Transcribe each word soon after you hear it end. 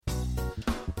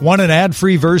Want an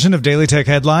ad-free version of Daily Tech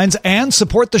Headlines and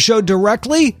support the show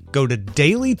directly? Go to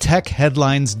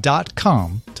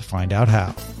dailytechheadlines.com to find out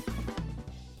how.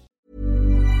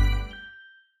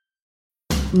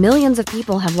 Millions of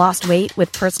people have lost weight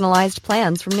with personalized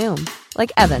plans from Noom.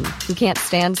 Like Evan, who can't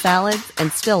stand salads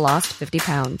and still lost 50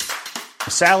 pounds.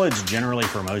 Salads generally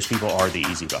for most people are the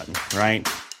easy button, right?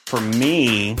 For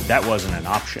me, that wasn't an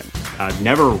option. I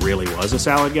never really was a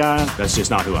salad guy. That's just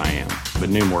not who I am.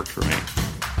 But Noom worked for me.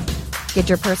 Get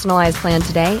your personalized plan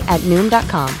today at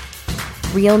Noom.com.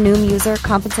 Real Noom user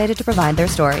compensated to provide their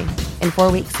story. In 4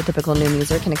 weeks, the typical Noom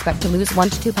user can expect to lose 1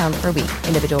 to 2 pounds per week.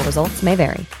 Individual results may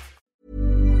vary.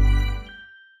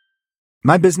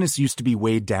 My business used to be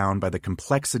weighed down by the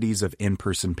complexities of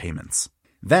in-person payments.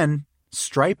 Then,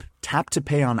 Stripe Tap to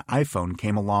Pay on iPhone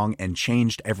came along and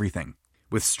changed everything.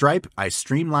 With Stripe, I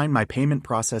streamlined my payment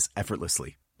process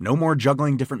effortlessly. No more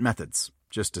juggling different methods.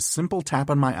 Just a simple tap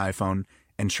on my iPhone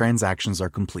and transactions are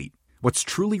complete. What's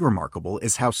truly remarkable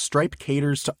is how Stripe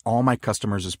caters to all my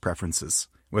customers' preferences.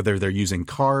 Whether they're using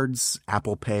cards,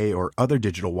 Apple Pay, or other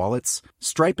digital wallets,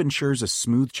 Stripe ensures a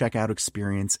smooth checkout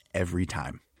experience every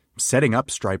time. Setting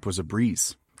up Stripe was a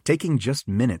breeze, taking just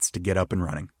minutes to get up and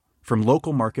running. From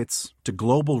local markets to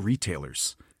global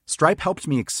retailers, Stripe helped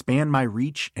me expand my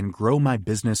reach and grow my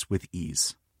business with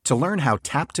ease. To learn how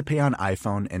Tap to Pay on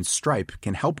iPhone and Stripe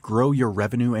can help grow your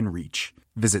revenue and reach,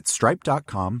 visit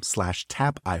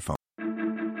stripe.com/tapiphone.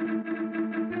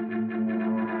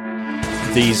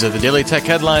 These are the Daily Tech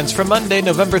Headlines for Monday,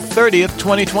 November 30th,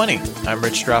 2020. I'm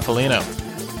Rich Straffolino.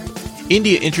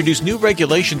 India introduced new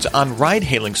regulations on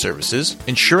ride-hailing services,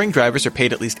 ensuring drivers are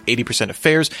paid at least 80% of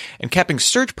fares and capping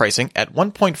surge pricing at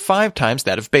 1.5 times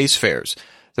that of base fares.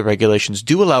 The regulations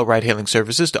do allow ride-hailing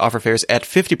services to offer fares at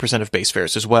 50% of base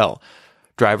fares as well.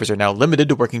 Drivers are now limited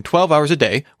to working 12 hours a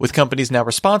day, with companies now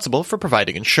responsible for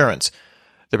providing insurance.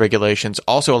 The regulations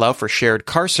also allow for shared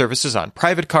car services on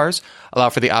private cars, allow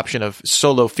for the option of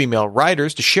solo female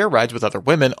riders to share rides with other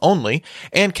women only,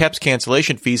 and caps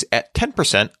cancellation fees at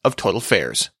 10% of total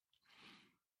fares.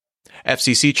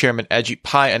 FCC Chairman Ajit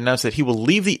Pai announced that he will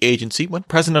leave the agency when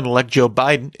President-elect Joe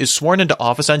Biden is sworn into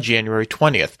office on January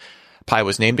 20th. Pai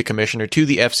was named a commissioner to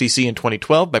the FCC in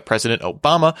 2012 by President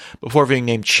Obama before being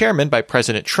named chairman by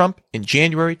President Trump in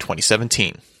January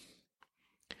 2017.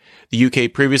 The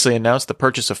UK previously announced the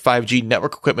purchase of 5G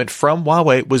network equipment from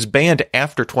Huawei was banned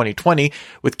after 2020,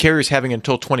 with carriers having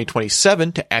until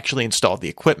 2027 to actually install the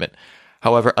equipment.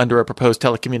 However, under a proposed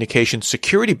telecommunications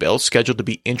security bill scheduled to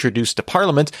be introduced to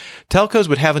Parliament, telcos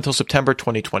would have until September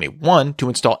 2021 to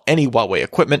install any Huawei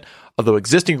equipment, although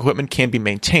existing equipment can be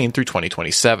maintained through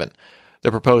 2027. The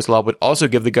proposed law would also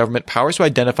give the government powers to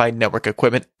identify network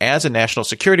equipment as a national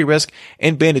security risk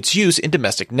and ban its use in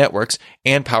domestic networks,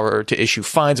 and power to issue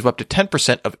fines of up to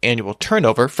 10% of annual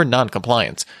turnover for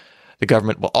non-compliance. The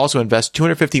government will also invest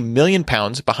 £250 million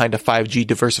behind a 5G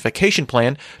diversification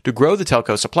plan to grow the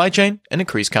telco supply chain and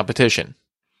increase competition.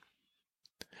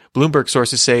 Bloomberg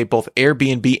sources say both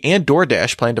Airbnb and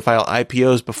DoorDash plan to file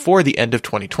IPOs before the end of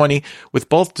 2020, with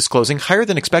both disclosing higher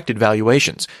than expected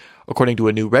valuations. According to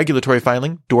a new regulatory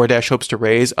filing, DoorDash hopes to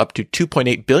raise up to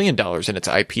 $2.8 billion in its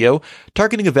IPO,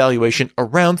 targeting a valuation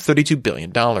around $32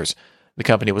 billion. The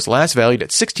company was last valued at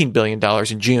 $16 billion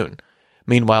in June.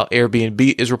 Meanwhile,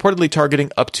 Airbnb is reportedly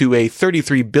targeting up to a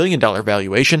 $33 billion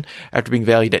valuation after being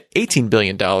valued at $18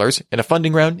 billion in a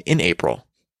funding round in April.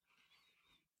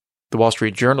 The Wall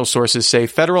Street Journal sources say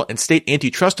federal and state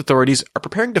antitrust authorities are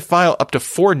preparing to file up to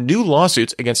 4 new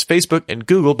lawsuits against Facebook and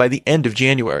Google by the end of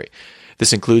January.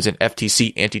 This includes an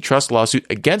FTC antitrust lawsuit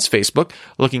against Facebook,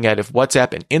 looking at if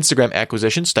WhatsApp and Instagram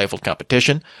acquisition stifled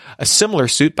competition, a similar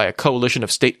suit by a coalition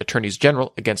of state attorneys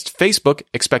general against Facebook,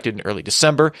 expected in early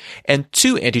December, and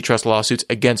 2 antitrust lawsuits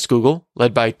against Google,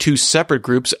 led by 2 separate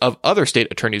groups of other state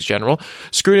attorneys general,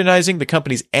 scrutinizing the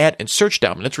company's ad and search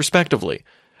dominance, respectively.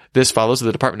 This follows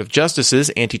the Department of Justice's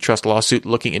antitrust lawsuit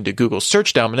looking into Google's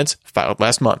search dominance, filed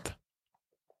last month.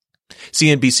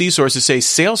 CNBC sources say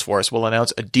Salesforce will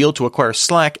announce a deal to acquire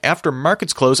Slack after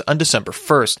markets close on December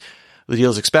 1st. The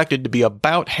deal is expected to be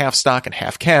about half stock and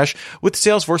half cash, with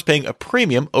Salesforce paying a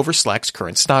premium over Slack's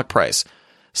current stock price.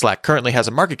 Slack currently has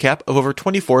a market cap of over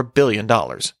 $24 billion.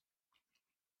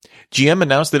 GM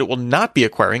announced that it will not be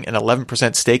acquiring an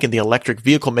 11% stake in the electric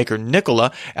vehicle maker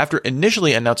Nikola after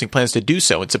initially announcing plans to do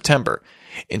so in September.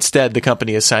 Instead, the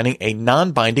company is signing a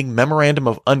non-binding memorandum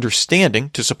of understanding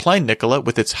to supply Nikola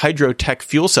with its Hydrotec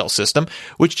fuel cell system,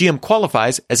 which GM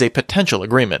qualifies as a potential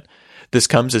agreement. This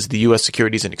comes as the U.S.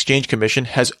 Securities and Exchange Commission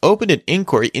has opened an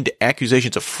inquiry into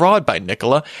accusations of fraud by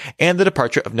Nikola and the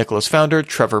departure of Nikola's founder,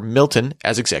 Trevor Milton,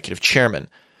 as executive chairman.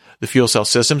 The fuel cell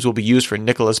systems will be used for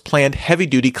Nikola's planned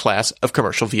heavy-duty class of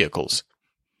commercial vehicles.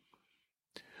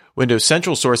 Windows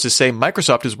Central sources say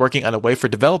Microsoft is working on a way for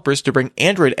developers to bring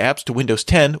Android apps to Windows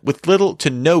 10 with little to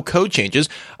no code changes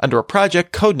under a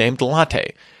project codenamed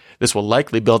Latte. This will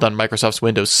likely build on Microsoft's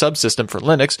Windows subsystem for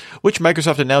Linux, which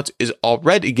Microsoft announced is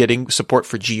already getting support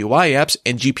for GUI apps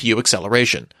and GPU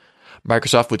acceleration.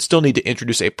 Microsoft would still need to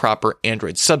introduce a proper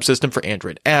Android subsystem for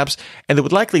Android apps, and they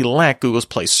would likely lack Google's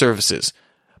Play services.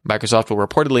 Microsoft will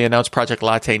reportedly announce Project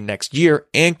Latte next year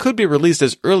and could be released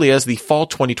as early as the fall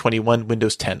 2021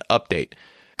 Windows 10 update.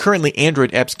 Currently,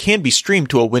 Android apps can be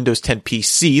streamed to a Windows 10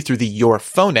 PC through the Your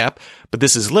Phone app, but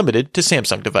this is limited to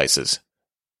Samsung devices.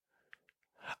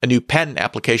 A new patent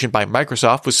application by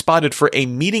Microsoft was spotted for a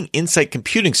meeting insight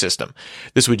computing system.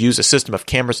 This would use a system of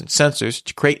cameras and sensors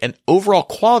to create an overall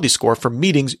quality score for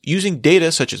meetings using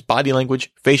data such as body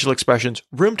language, facial expressions,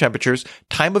 room temperatures,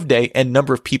 time of day, and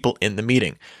number of people in the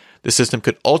meeting. The system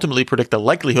could ultimately predict the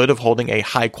likelihood of holding a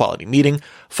high-quality meeting,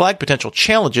 flag potential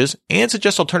challenges, and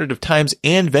suggest alternative times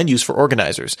and venues for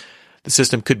organizers. The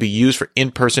system could be used for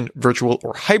in-person, virtual,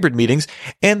 or hybrid meetings,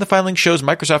 and the filing shows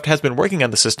Microsoft has been working on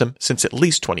the system since at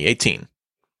least 2018.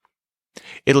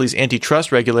 Italy's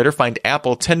antitrust regulator fined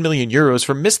Apple 10 million euros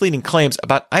for misleading claims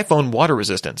about iPhone water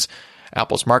resistance.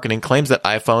 Apple's marketing claims that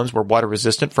iPhones were water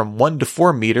resistant from 1 to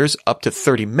 4 meters up to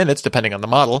 30 minutes depending on the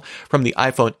model, from the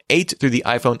iPhone 8 through the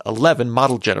iPhone 11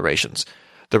 model generations.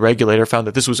 The regulator found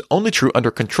that this was only true under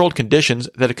controlled conditions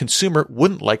that a consumer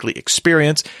wouldn't likely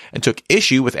experience and took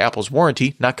issue with Apple's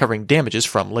warranty not covering damages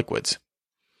from liquids.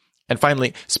 And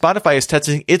finally, Spotify is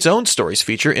testing its own stories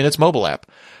feature in its mobile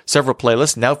app. Several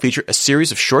playlists now feature a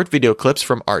series of short video clips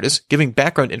from artists giving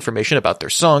background information about their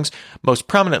songs, most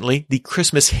prominently the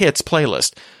Christmas Hits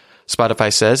playlist.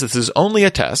 Spotify says this is only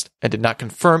a test and did not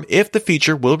confirm if the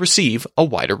feature will receive a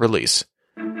wider release.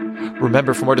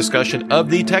 Remember, for more discussion of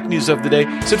the tech news of the day,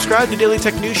 subscribe to Daily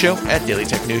Tech News Show at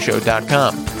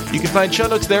dailytechnewsshow.com. You can find show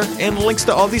notes there and links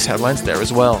to all these headlines there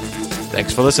as well.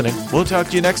 Thanks for listening. We'll talk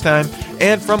to you next time.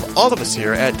 And from all of us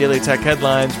here at Daily Tech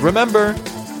Headlines, remember,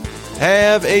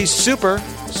 have a super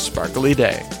sparkly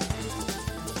day.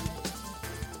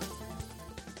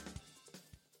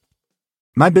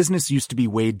 My business used to be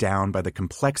weighed down by the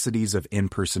complexities of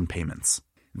in-person payments.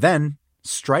 Then,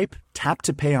 Stripe Tap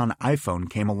to Pay on iPhone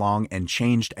came along and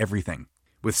changed everything.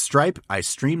 With Stripe, I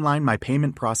streamlined my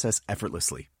payment process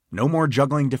effortlessly. No more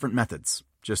juggling different methods.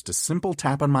 Just a simple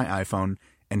tap on my iPhone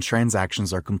and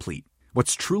transactions are complete.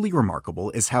 What's truly remarkable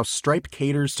is how Stripe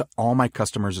caters to all my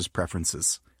customers'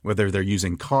 preferences. Whether they're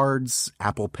using cards,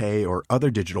 Apple Pay, or other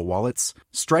digital wallets,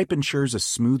 Stripe ensures a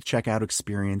smooth checkout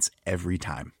experience every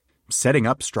time. Setting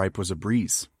up Stripe was a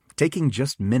breeze, taking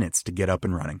just minutes to get up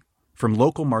and running. From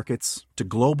local markets to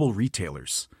global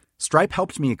retailers, Stripe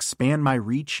helped me expand my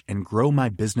reach and grow my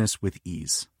business with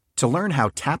ease. To learn how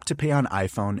Tap to Pay on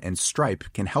iPhone and Stripe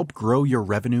can help grow your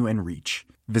revenue and reach,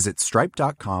 visit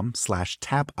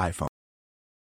stripe.com/tapiphone.